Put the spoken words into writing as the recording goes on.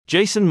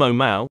Jason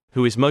Momoa,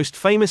 who is most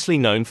famously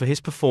known for his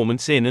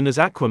performance in and as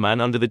Aquaman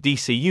under the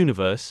DC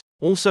Universe,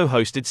 also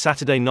hosted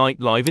Saturday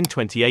Night Live in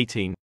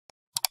 2018.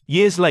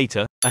 Years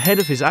later, ahead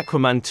of his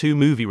Aquaman 2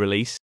 movie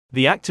release,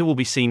 the actor will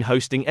be seen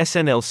hosting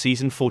SNL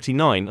Season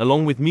 49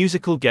 along with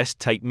musical guest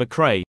Tate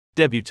McRae,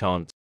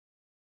 debutante.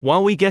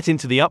 While we get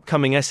into the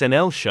upcoming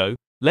SNL show,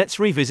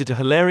 let's revisit a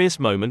hilarious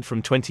moment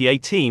from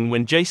 2018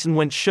 when Jason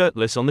went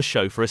shirtless on the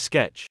show for a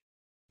sketch.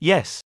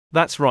 Yes,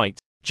 that's right,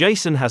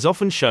 Jason has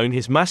often shown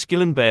his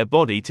masculine bare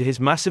body to his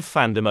massive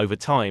fandom over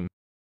time.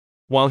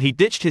 While he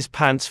ditched his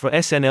pants for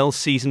SNL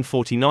Season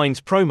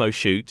 49's promo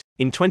shoot,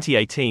 in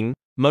 2018,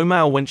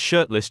 Momoa went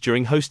shirtless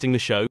during hosting the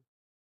show.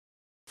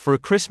 For a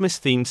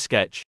Christmas-themed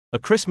sketch, A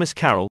Christmas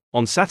Carol,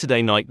 on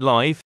Saturday Night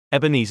Live,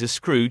 Ebenezer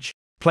Scrooge,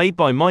 played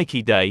by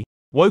Mikey Day,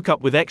 woke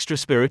up with extra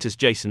spirit as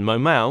Jason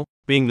Momoa,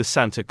 being the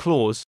Santa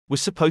Claus,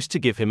 was supposed to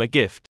give him a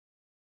gift.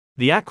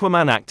 The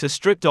Aquaman actor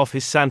stripped off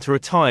his Santa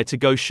attire to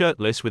go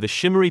shirtless with a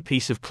shimmery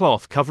piece of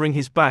cloth covering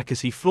his back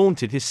as he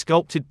flaunted his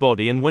sculpted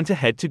body and went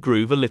ahead to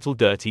groove a little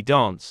dirty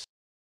dance.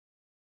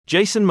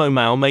 Jason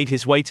Momoa made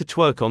his way to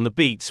twerk on the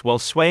beats while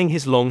swaying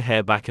his long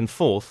hair back and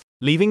forth,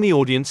 leaving the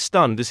audience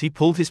stunned as he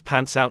pulled his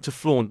pants out to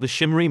flaunt the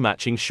shimmery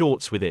matching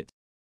shorts with it.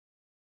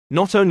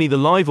 Not only the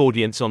live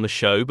audience on the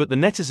show but the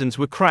netizens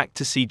were cracked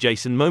to see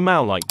Jason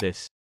Momoa like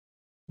this.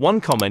 One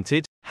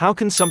commented, "How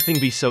can something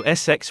be so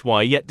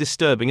sexy yet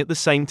disturbing at the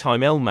same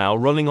time? Elmao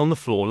rolling on the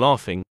floor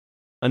laughing."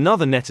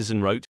 Another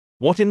netizen wrote,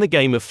 "What in the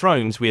Game of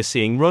Thrones we are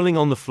seeing rolling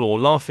on the floor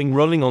laughing,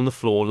 rolling on the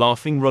floor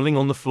laughing, rolling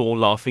on the floor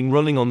laughing,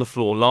 rolling on the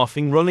floor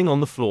laughing, rolling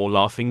on the floor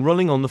laughing,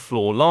 rolling on the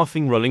floor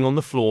laughing, rolling on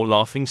the floor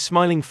laughing,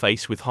 smiling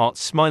face with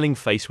hearts, smiling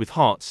face with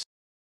hearts."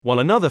 While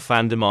another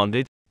fan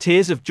demanded,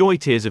 tears of joy,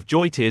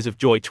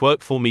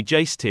 twerk for me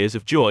Jace, tears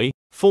of joy."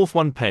 Fourth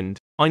one penned,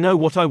 "I know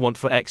what I want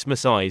for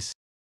Xmas eyes."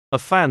 A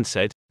fan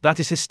said,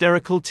 "That is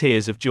hysterical,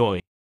 tears of joy.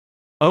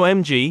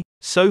 OMG,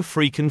 so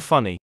freaking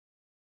funny,"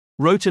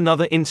 wrote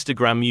another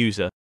Instagram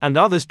user, and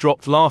others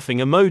dropped laughing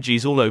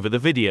emojis all over the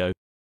video.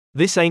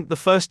 This ain't the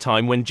first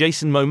time when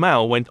Jason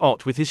Momoa went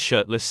hot with his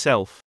shirtless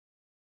self.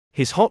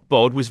 His hot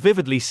bod was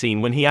vividly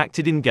seen when he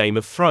acted in Game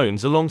of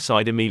Thrones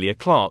alongside Emilia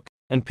Clarke,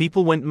 and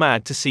people went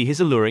mad to see his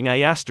alluring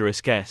A*S.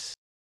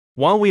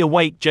 While we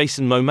await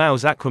Jason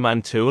Momoa's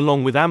Aquaman 2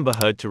 along with Amber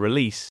Heard to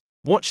release,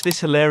 watch this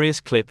hilarious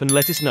clip and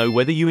let us know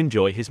whether you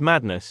enjoy his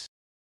madness.